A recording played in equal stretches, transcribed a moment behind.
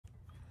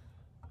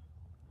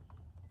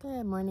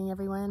Good morning,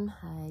 everyone.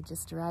 I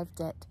just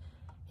arrived at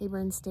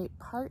Hayburn State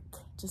Park,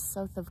 just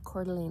south of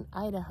Coeur D'alene,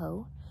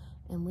 Idaho,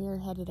 and we are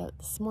headed out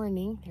this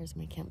morning. There's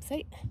my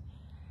campsite.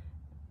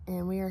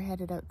 And we are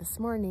headed out this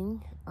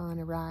morning on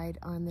a ride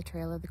on the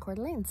Trail of the Coeur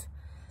D'Alenes.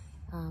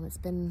 It's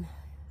been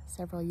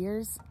several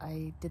years.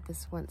 I did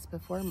this once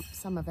before,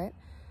 some of it.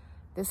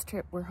 This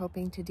trip, we're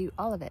hoping to do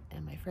all of it.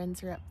 And my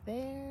friends are up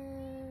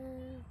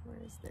there.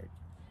 Where is their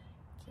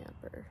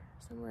camper?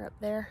 Somewhere up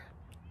there.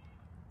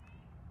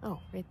 Oh,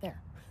 right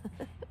there.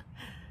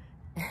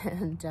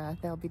 And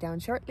they'll be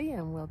down shortly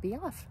and we'll be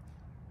off.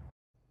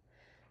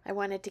 I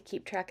wanted to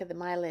keep track of the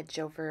mileage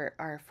over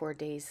our 4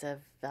 days of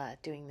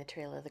doing the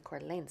Trail of the Coeur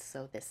D'Alenes,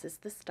 so this is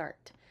the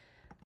start.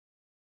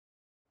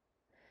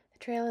 The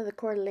Trail of the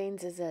Coeur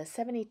D'Alenes is a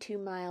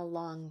 72-mile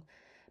long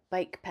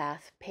bike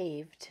path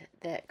paved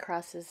that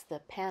crosses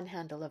the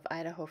panhandle of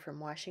Idaho from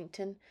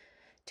Washington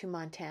to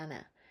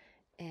Montana.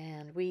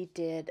 And we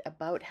did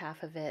about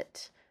half of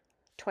it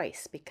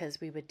twice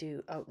because we would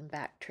do out and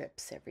back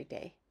trips every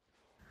day.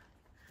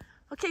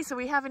 Okay, so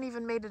we haven't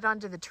even made it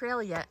onto the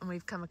trail yet, and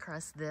we've come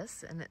across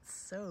this, and it's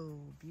so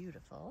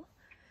beautiful.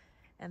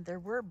 And there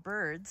were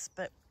birds,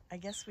 but I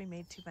guess we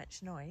made too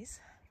much noise.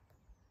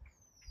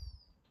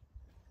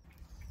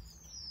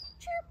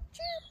 Chirp,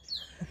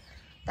 chirp.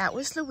 That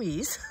was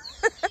Louise.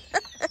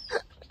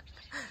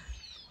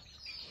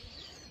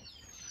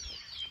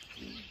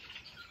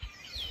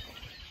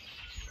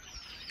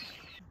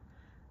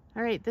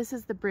 All right, this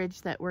is the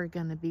bridge that we're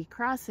going to be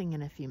crossing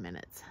in a few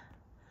minutes.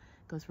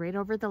 Goes right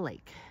over the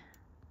lake.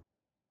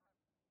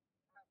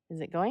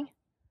 Is it going?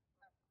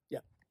 Yeah.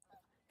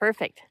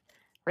 Perfect.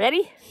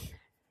 Ready?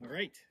 All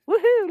right.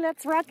 Woohoo!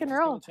 Let's rock and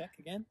roll. Check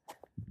again.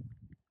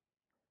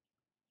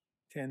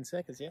 10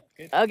 seconds. Yeah.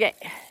 Good. Okay.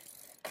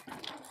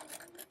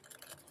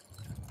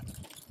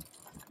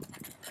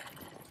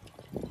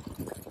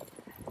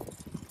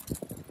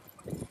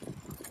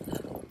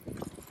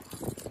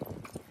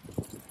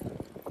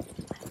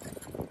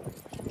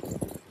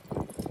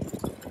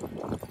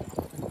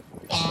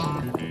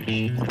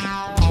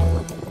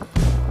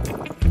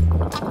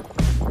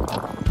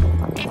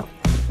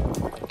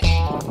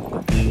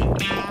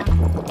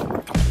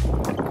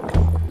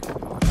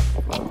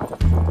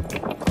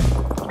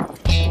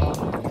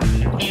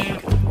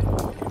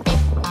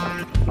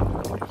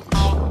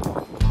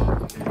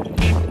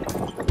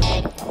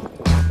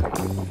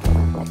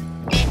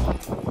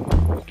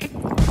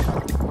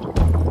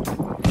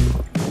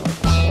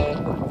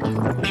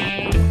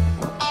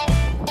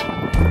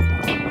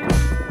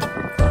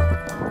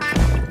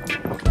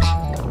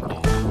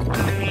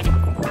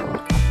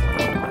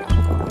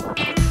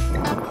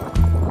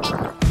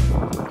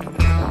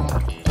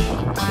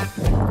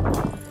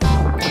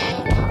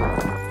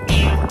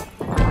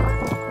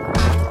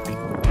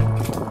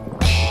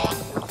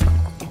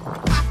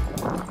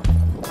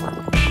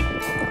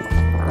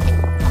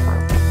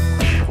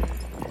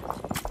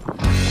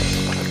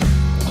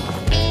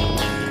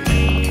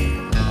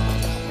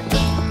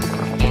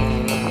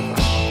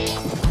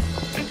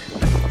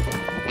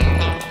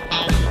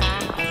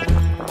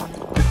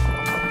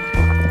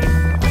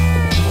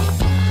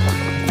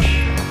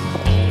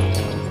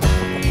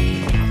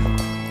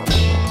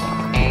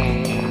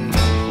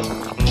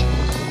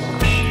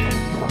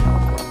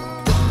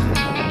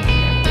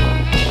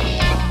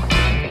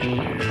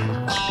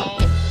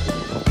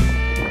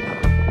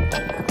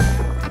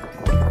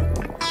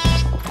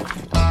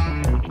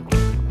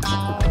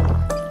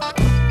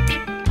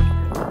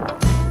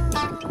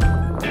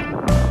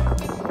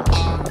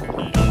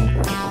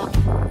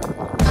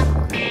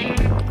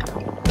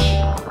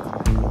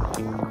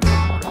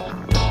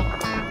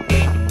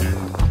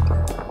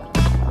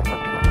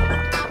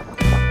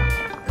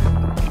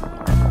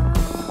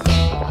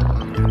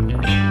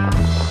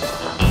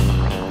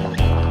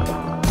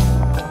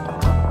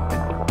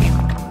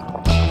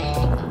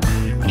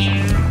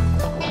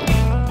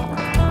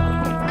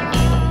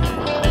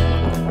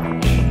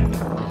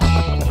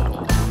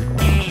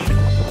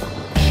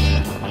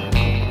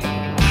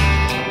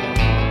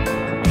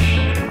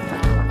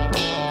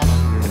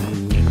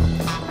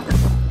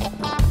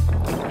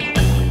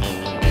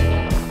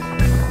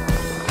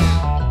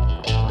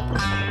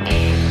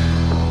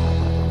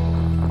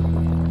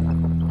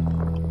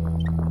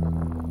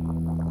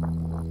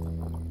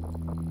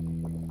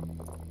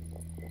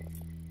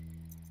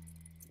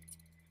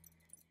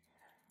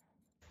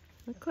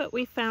 Look what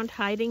we found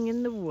hiding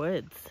in the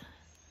woods.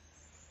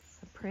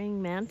 A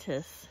praying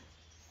mantis.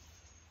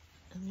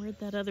 And where'd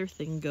that other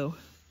thing go?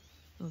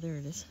 Oh, there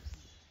it is.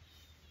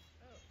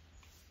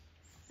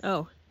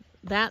 Oh,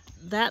 that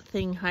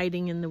thing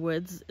hiding in the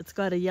woods, it's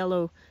got a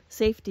yellow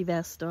safety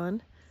vest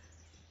on.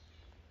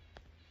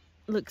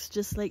 Looks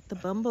just like the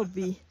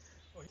bumblebee.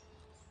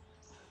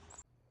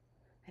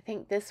 I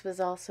think this was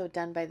also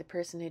done by the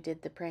person who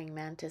did the praying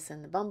mantis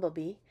and the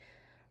bumblebee.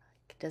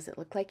 Does it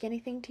look like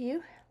anything to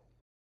you?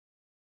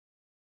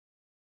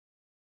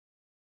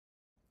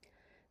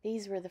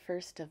 These were the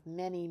first of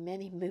many,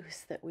 many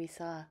moose that we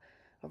saw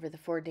over the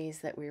 4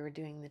 days that we were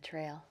doing the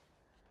trail.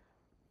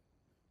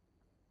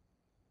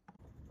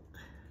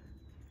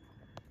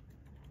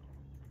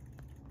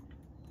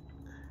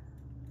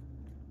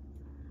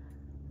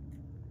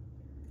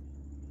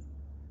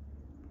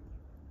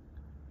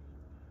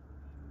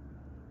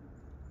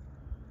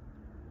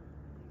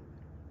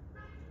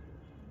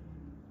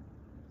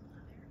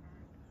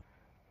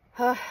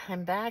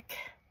 I'm back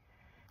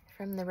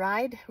from the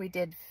ride. We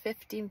did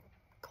 50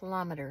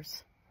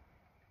 kilometers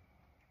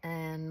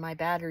and my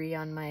battery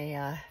on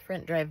my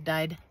front drive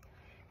died.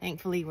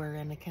 Thankfully, we're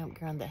in a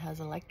campground that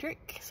has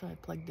electric, so I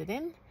plugged it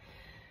in.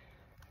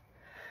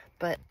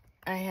 But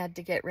I had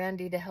to get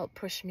Randy to help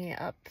push me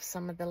up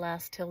some of the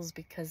last hills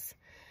because,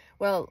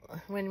 well,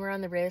 when we're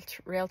on the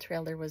rail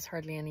trail, there was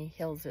hardly any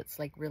hills. It's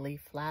like really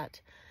flat.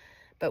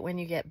 But when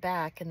you get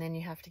back and then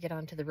you have to get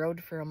onto the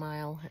road for a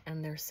mile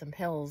and there's some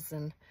hills,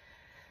 and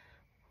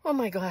oh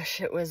my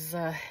gosh, it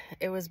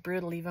was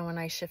brutal even when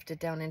I shifted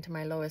down into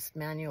my lowest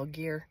manual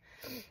gear.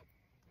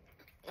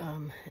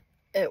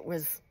 It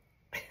was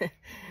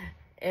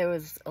it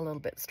was a little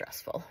bit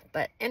stressful,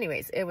 but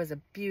anyways, it was a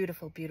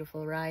beautiful,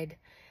 beautiful ride,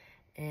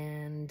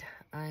 and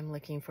I'm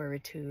looking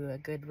forward to a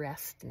good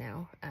rest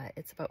now.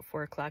 It's about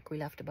 4 o'clock. We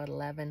left about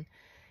 11,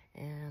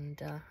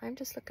 and I'm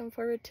just looking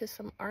forward to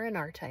some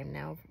R&R time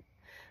now.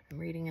 I'm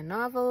reading a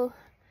novel,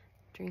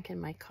 drinking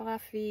my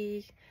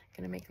coffee,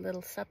 gonna make a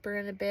little supper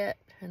in a bit,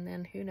 and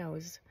then who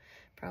knows,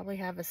 probably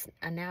have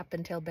a nap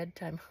until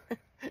bedtime.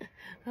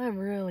 I'm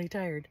really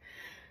tired.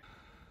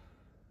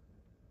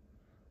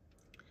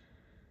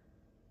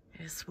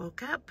 I just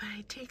woke up.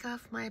 I take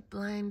off my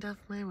blind off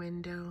my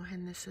window,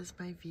 and this is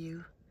my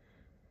view.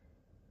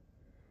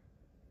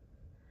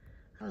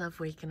 I love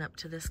waking up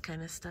to this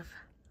kind of stuff.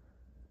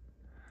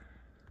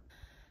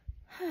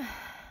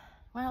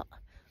 Well,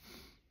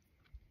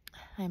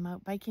 I'm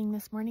out biking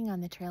this morning on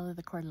the trail of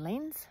the Coeur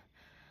D'alene.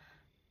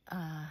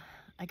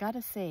 I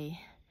gotta say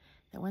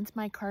that once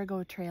my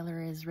cargo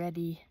trailer is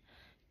ready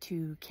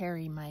to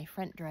carry my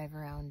front drive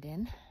around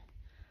in,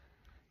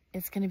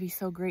 it's going to be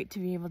so great to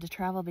be able to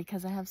travel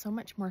because I have so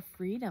much more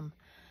freedom.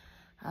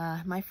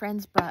 My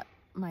friends brought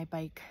my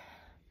bike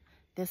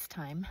this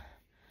time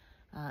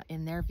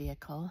in their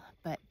vehicle,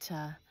 but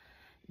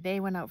they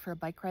went out for a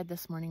bike ride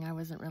this morning. I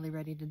wasn't really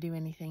ready to do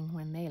anything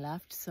when they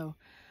left, so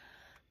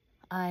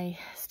I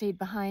stayed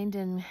behind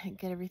and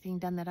get everything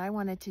done that I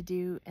wanted to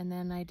do, and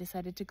then I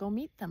decided to go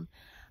meet them.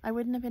 I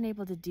wouldn't have been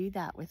able to do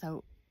that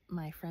without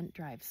my front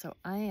drive, so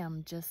I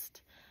am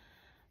just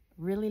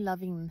really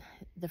loving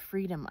the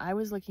freedom. I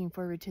was looking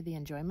forward to the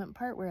enjoyment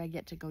part where I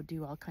get to go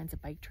do all kinds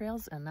of bike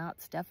trails, and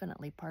that's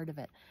definitely part of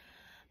it.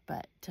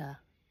 But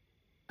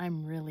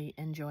I'm really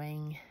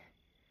enjoying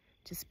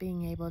just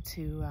being able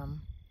to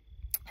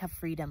have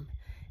freedom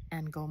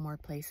and go more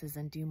places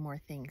and do more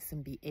things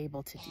and be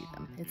able to do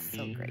them. It's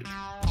so great.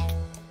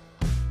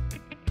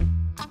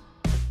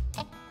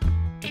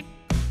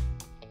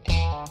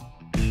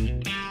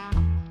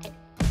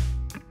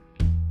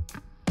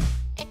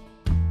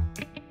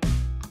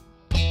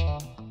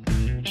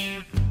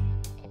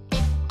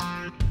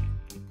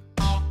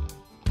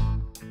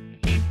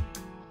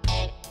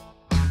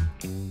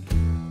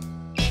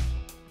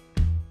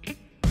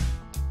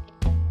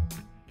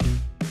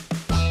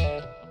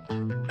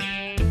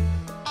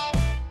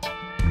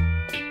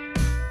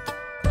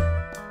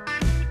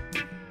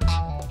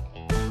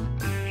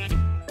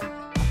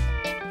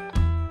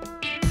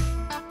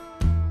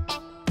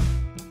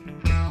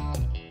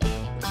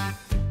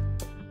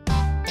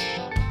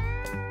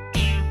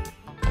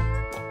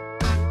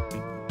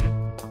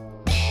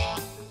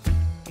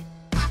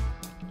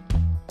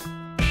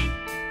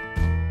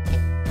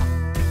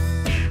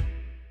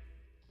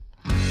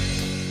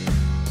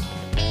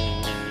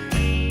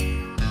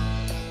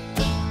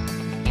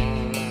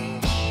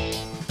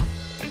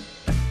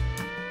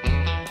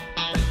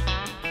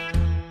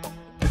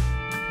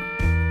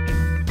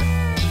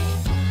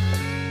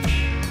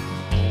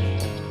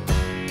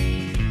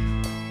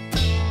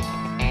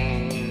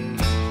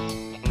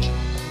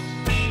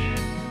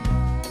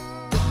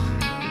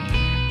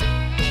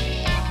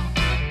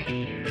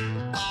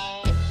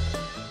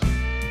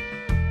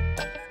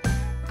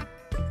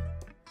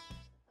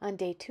 On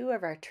day 2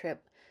 of our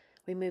trip,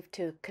 we moved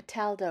to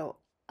Coeur D'alene,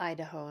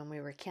 Idaho, and we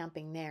were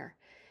camping there.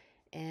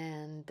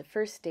 And the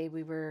first day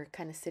we were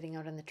kind of sitting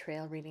out on the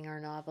trail reading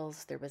our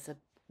novels. There was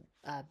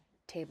a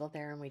table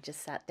there, and we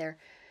just sat there.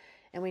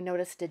 And we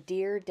noticed a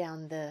deer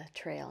down the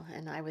trail,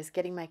 and I was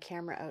getting my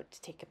camera out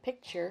to take a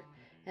picture,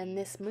 and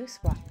this moose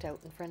walked out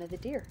in front of the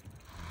deer.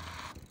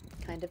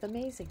 Kind of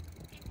amazing.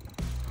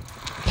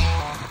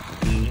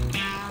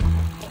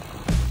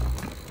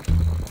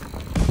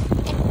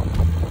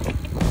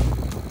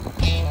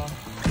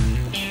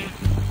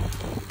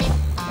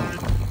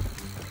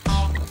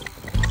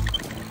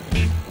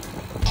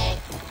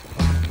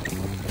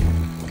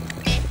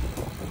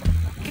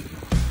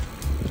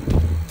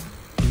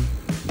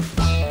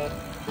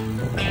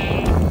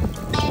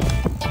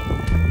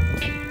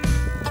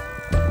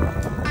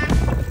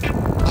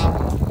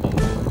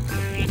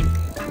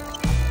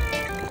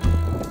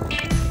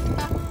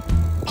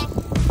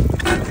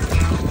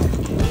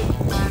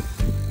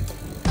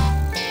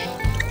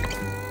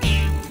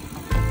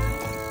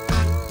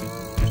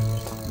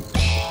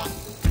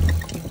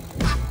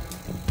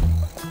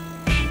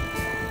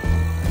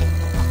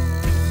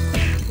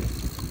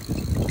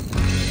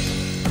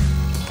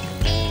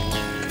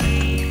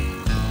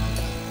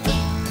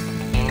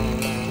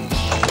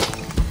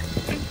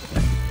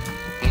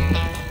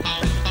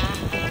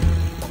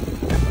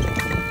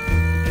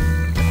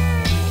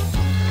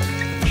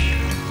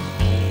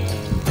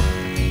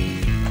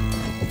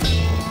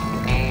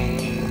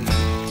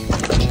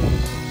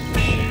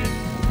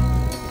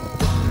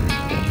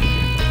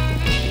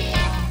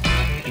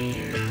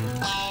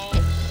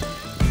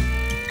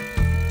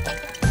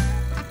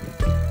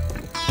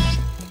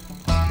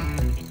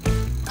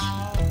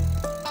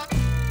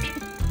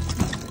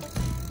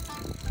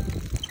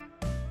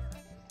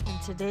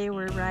 Today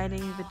we're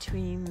riding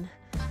between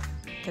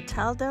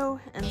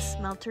Cataldo and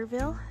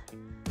Smelterville.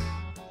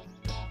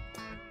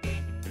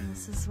 And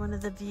this is one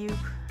of the view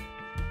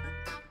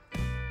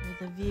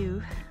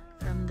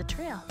from the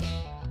trail.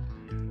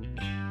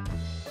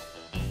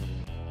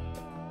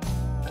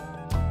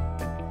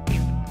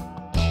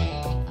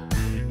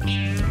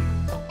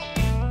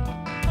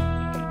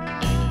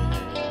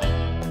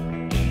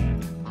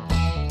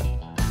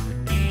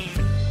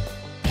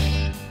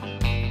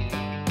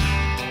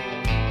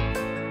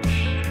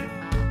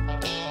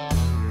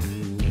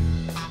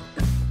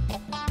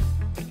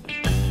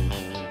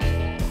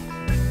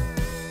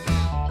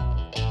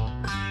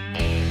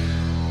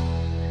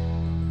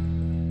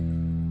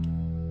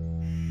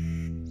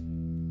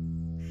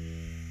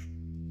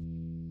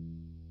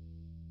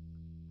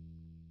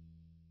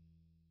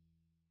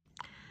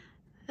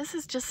 This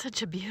is just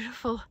such a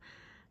beautiful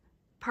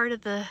part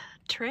of the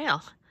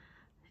trail.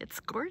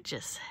 It's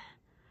gorgeous.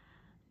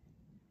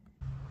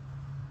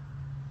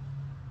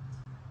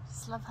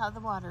 Just love how the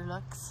water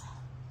looks.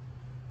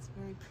 It's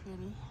very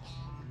pretty.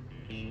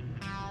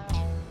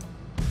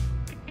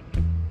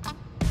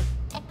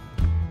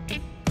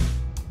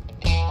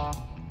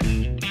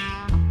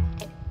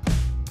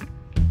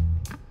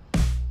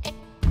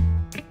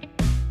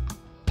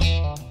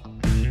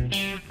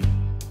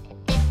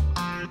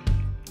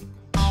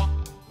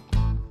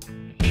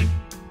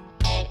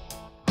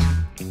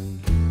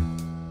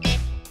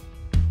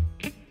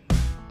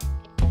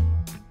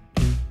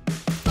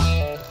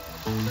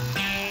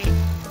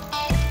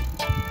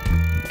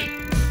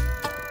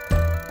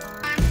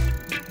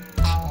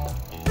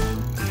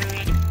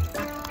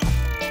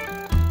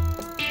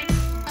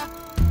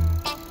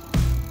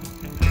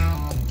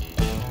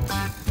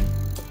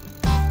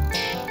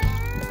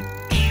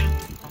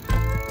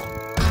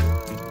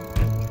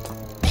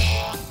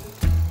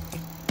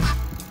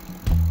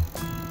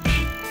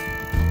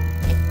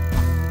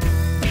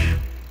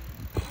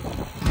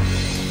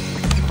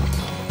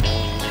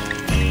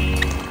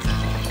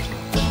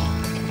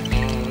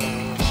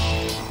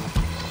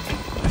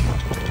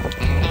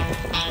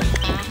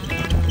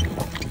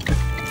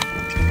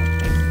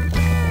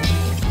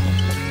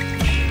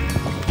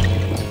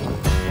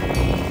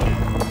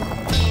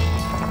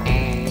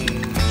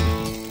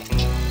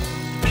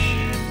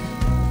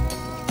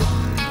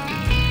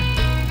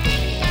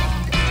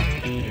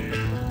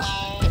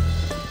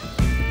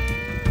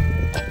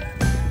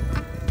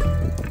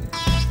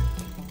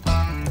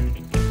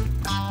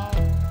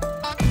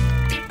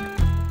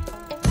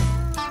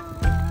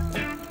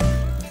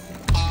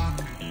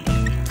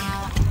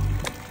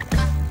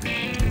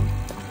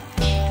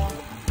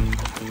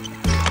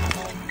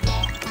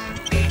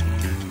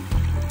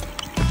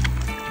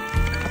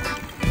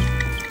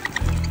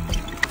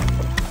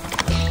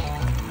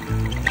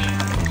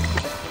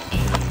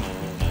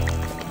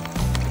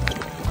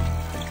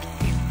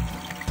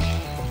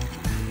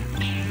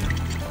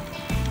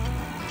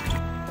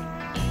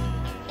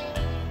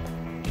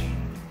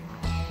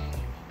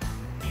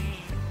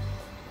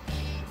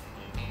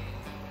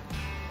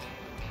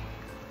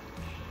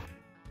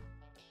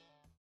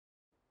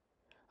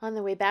 On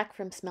the way back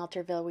from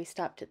Smelterville, we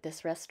stopped at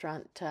this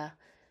restaurant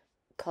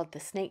called the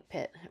Snake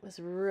Pit. It was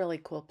a really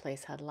cool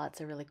place, had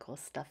lots of really cool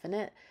stuff in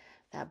it.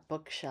 That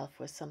bookshelf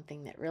was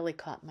something that really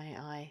caught my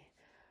eye.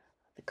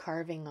 The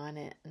carving on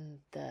it and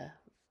the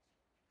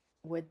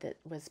wood that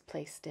was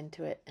placed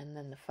into it, and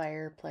then the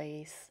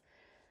fireplace.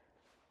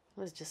 It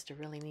was just a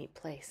really neat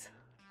place.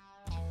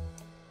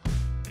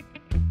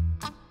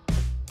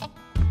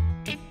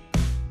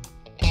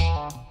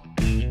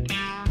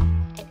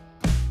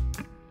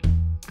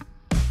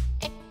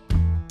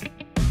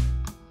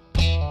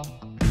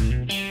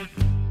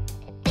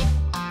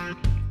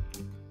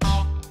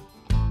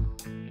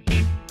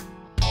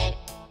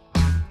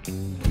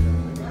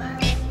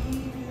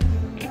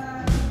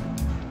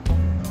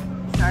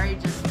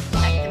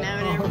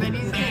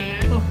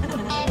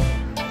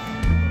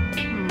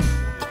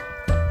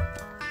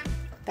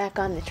 Back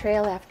on the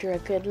trail after a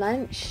good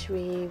lunch,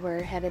 we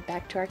were headed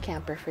back to our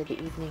camper for the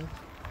evening.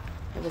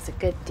 It was a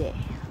good day.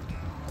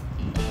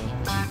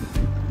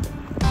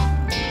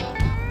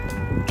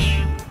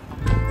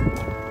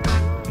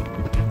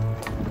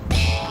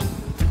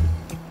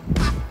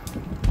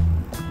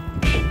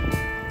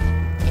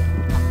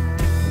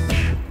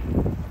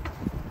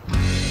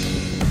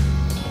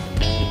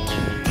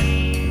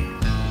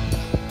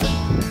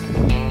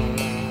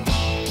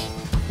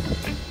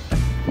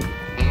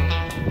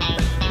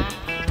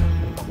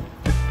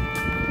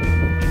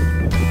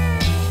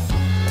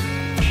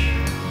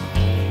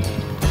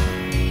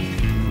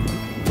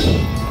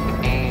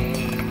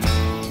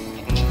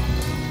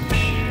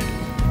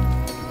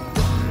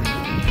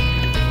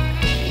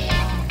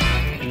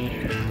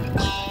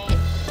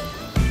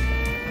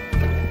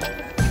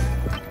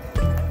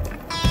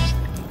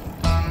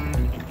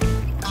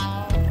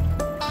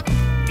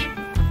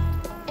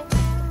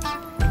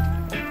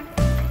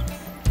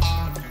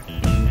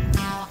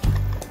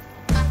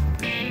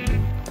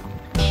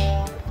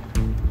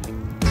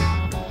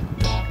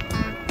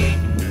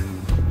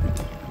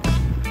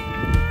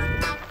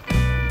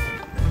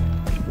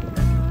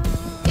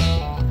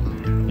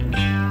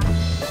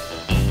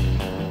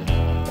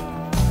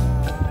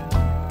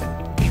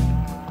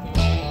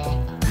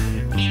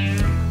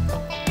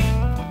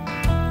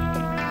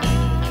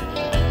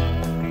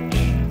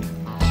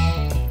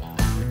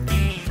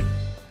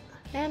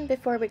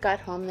 before we got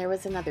home, there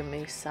was another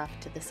moose off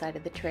to the side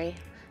of the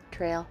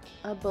trail.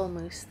 A bull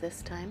moose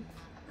this time.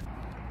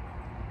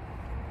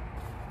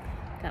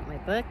 Got my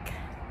book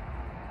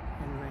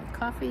and my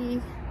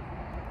coffee.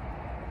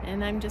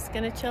 And I'm just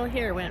gonna chill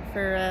here. Went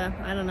for a,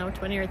 I don't know,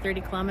 20 or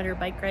 30 kilometer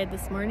bike ride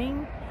this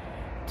morning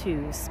to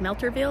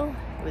Smelterville.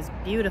 It was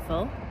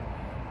beautiful.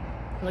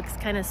 Looks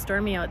kind of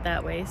stormy out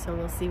that way, so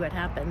we'll see what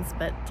happens.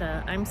 But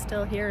I'm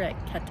still here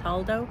at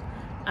Cataldo,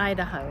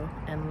 Idaho,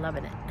 and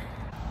loving it.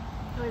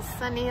 It was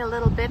sunny a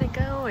little bit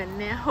ago, and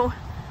now,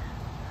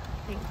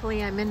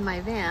 thankfully, I'm in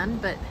my van,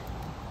 but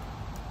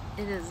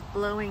it is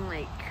blowing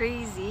like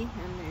crazy,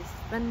 and there's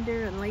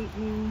thunder and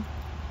lightning.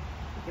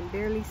 You can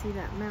barely see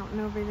that mountain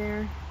over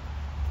there.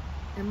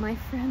 And my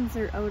friends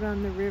are out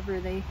on the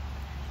river. They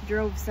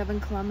drove 7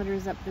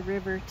 kilometers up the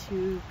river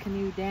to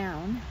canoe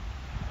down.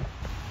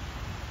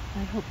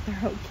 I hope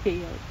they're okay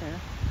out there.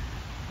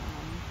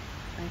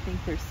 I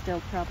think they're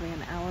still probably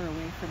an hour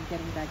away from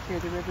getting back here.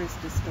 The river's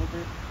just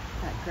over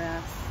that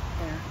grass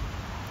there.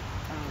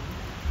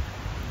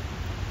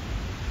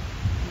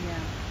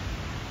 Yeah.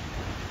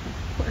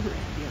 Poor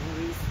Randy and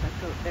Louise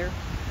stuck out there.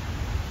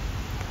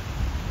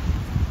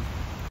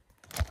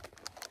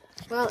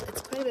 Well,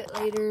 it's quite a bit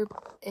later,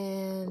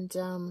 and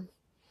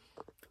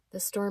the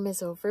storm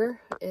is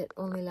over. It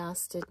only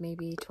lasted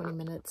maybe 20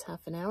 minutes,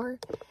 half an hour.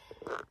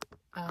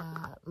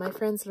 My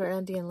friends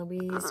Randy and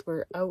Louise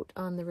were out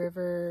on the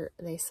river.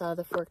 They saw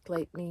the forked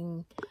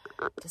lightning,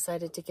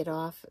 decided to get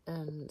off,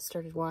 and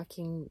started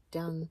walking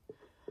down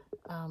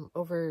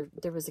over.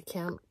 There was a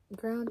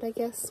campground, I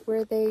guess,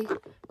 where they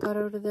got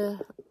out of the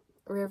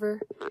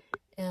river.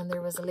 And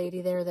there was a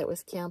lady there that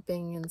was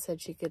camping and said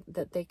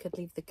that they could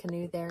leave the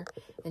canoe there,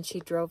 and she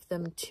drove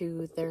them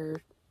to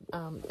their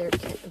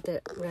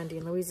Randy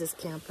and Louise's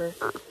camper,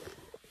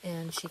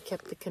 and she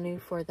kept the canoe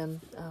for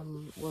them.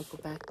 They'll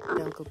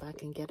go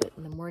back and get it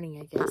in the morning,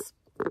 I guess,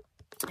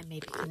 and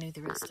maybe canoe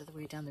the rest of the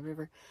way down the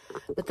river.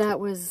 But that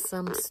was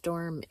some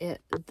storm.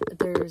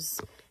 There's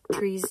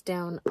trees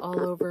down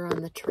all over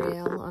on the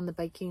trail, on the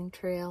biking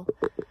trail.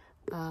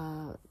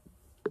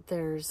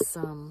 There's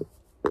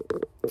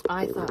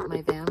I thought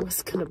my van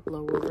was going to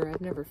blow over.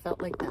 I've never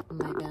felt like that in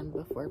my van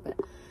before, but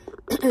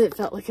it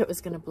felt like it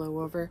was going to blow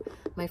over.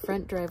 My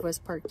front drive was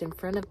parked in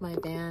front of my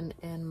van,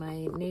 and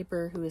my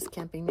neighbor who was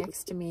camping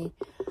next to me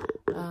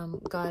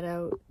got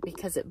out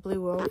because it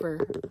blew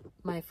over.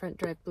 My front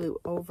drive blew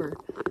over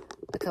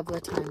a couple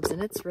of times,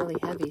 and it's really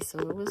heavy, so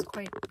it was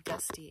quite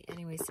gusty.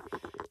 Anyways,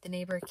 the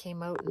neighbor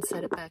came out and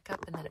set it back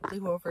up, and then it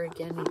blew over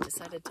again. He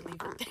decided to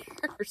leave it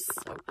there,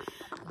 so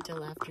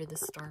until after the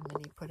storm,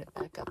 and he put it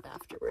back up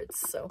afterwards.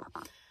 So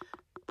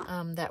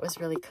that was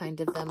really kind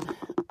of them.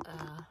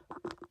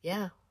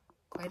 Yeah,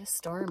 quite a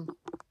storm.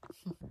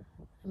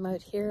 I'm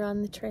out here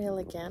on the trail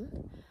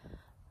again,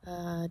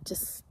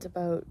 just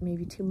about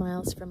maybe 2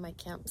 miles from my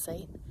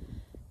campsite.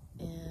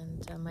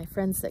 And my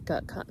friends that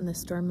got caught in the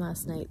storm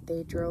last night,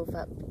 they drove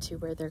up to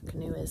where their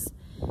canoe is,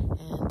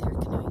 and they're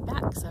canoeing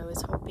back. So I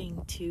was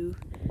hoping to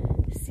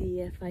see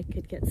if I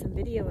could get some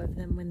video of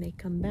them when they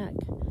come back.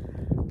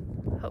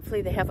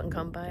 Hopefully they haven't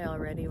come by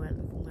already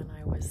when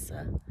I was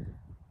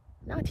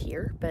not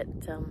here, but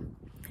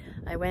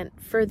I went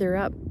further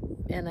up,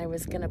 and I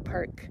was going to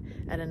park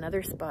at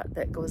another spot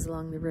that goes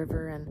along the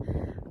river,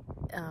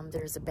 and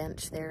there's a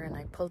bench there, and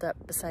I pulled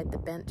up beside the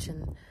bench,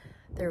 and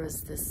there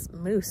was this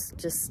moose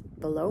just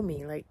below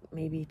me, like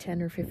maybe 10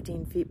 or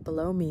 15 feet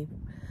below me.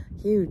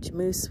 Huge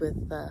moose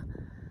with,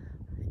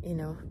 you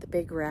know, the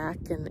big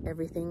rack and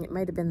everything. It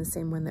might have been the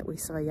same one that we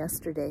saw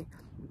yesterday.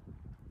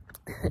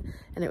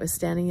 And it was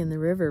standing in the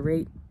river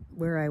right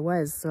where I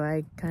was.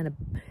 So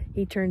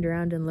he turned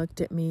around and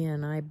looked at me,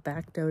 and I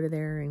backed out of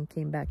there and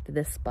came back to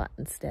this spot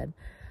instead.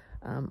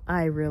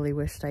 I really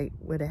wished I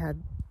would have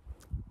had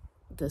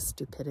the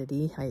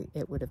stupidity,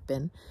 it would have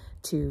been,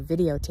 to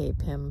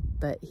videotape him,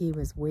 but he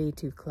was way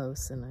too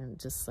close, and I'm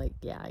just like,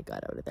 yeah, I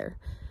got out of there.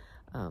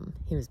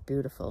 He was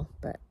beautiful,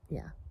 but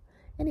yeah.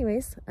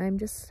 Anyways, I'm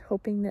just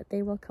hoping that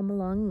they will come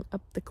along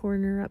up the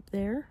corner up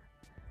there,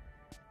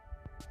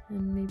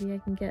 and maybe I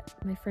can get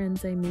my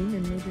friends, and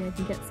maybe I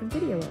can get some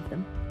video of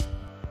them.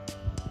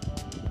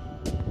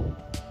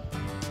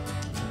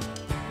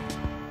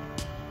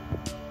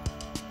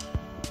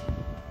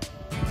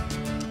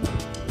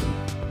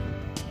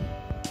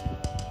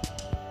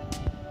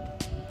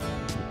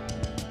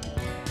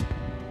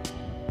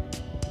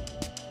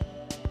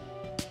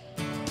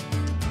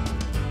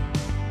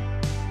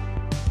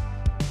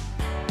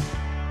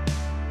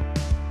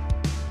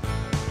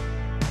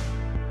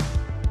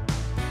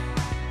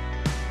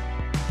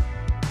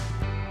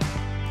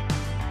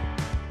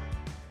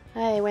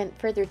 I went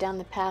further down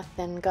the path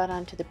and got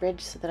onto the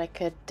bridge so that I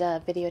could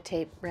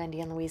videotape Randy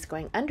and Louise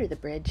going under the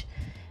bridge.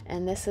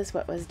 And this is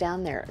what was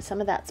down there.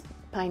 Some of that's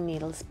pine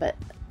needles, but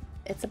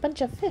it's a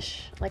bunch of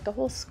fish, like a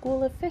whole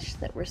school of fish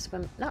that were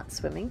not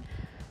swimming,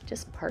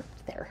 just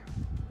parked there.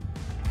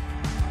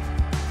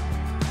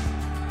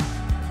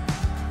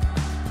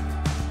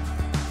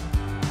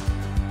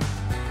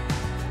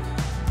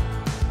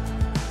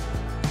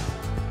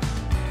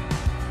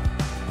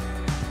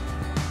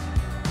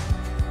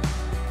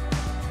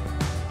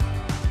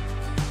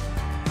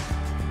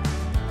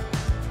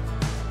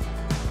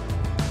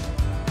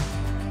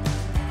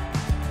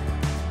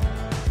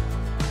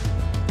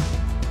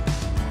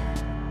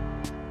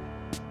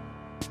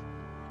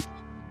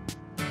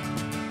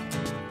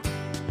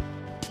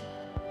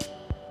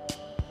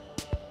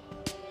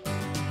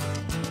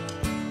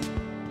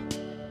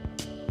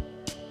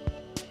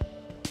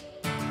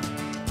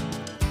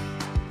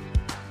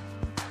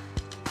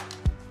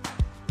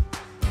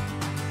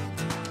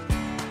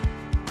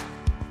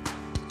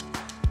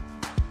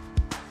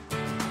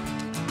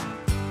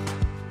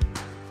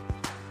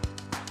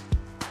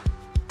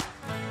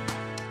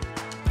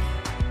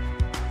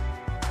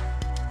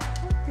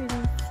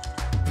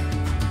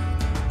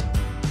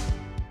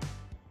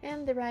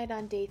 the ride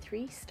on day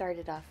 3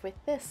 started off with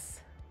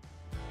this.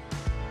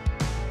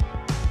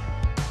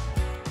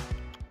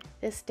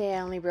 This day I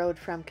only rode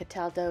from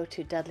Cataldo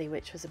to Dudley,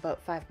 which was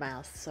about 5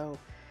 miles, so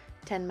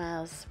 10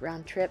 miles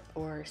round trip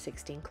or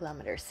 16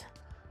 kilometers.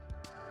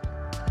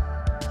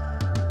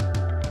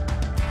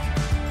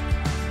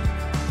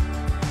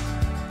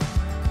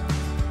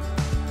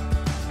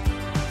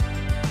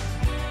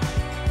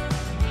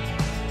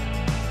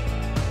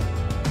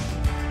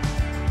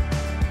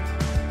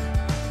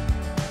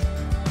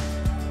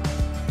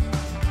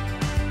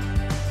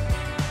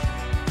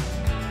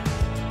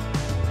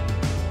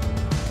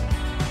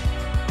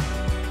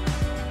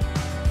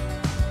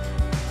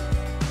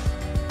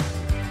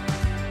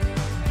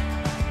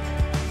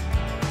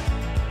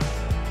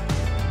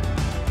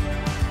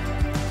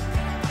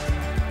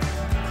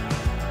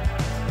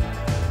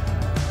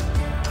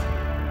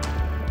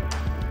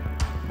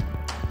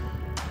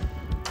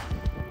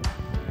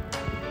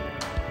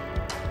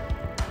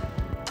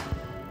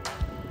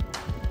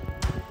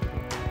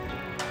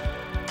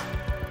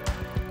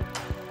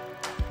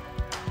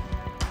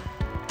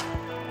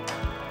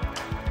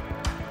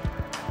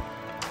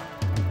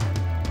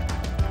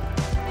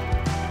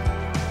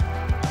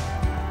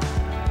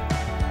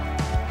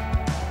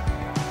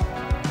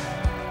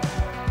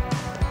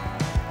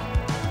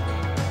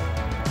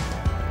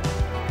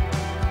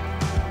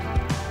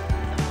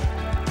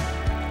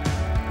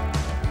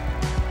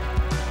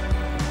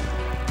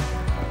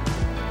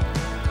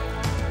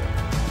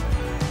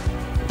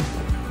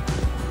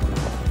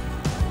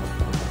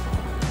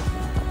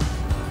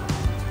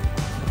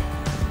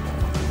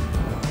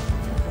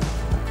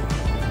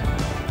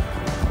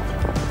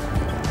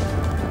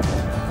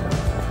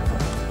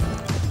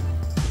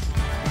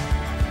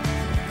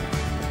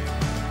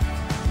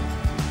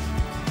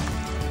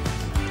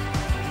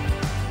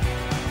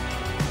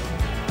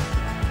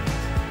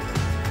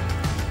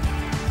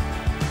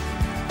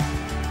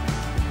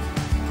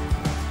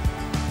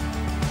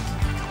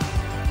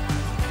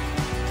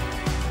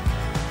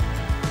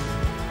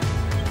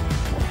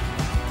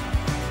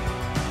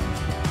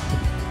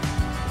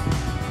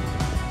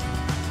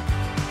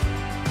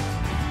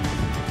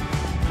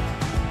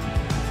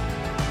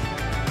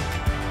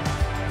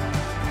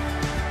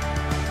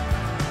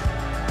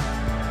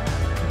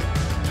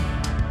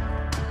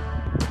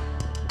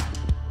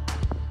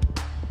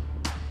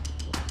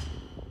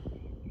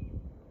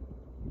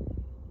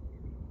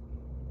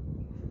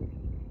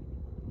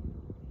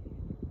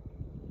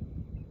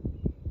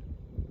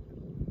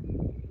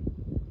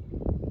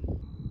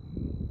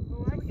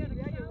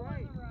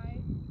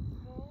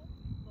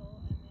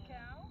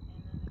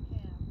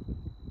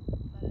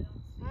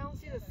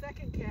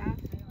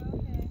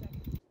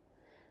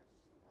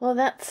 Well,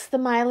 that's the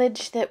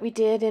mileage that we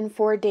did in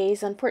 4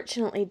 days.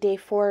 Unfortunately, day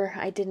 4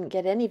 I didn't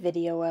get any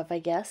video of, I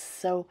guess.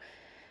 So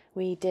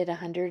we did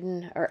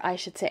or I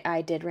should say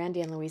I did. Randy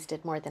and Louise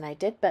did more than I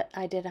did, but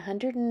I did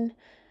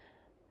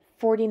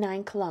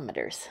 149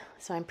 kilometers.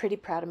 So I'm pretty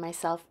proud of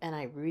myself, and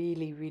I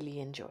really, really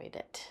enjoyed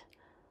it.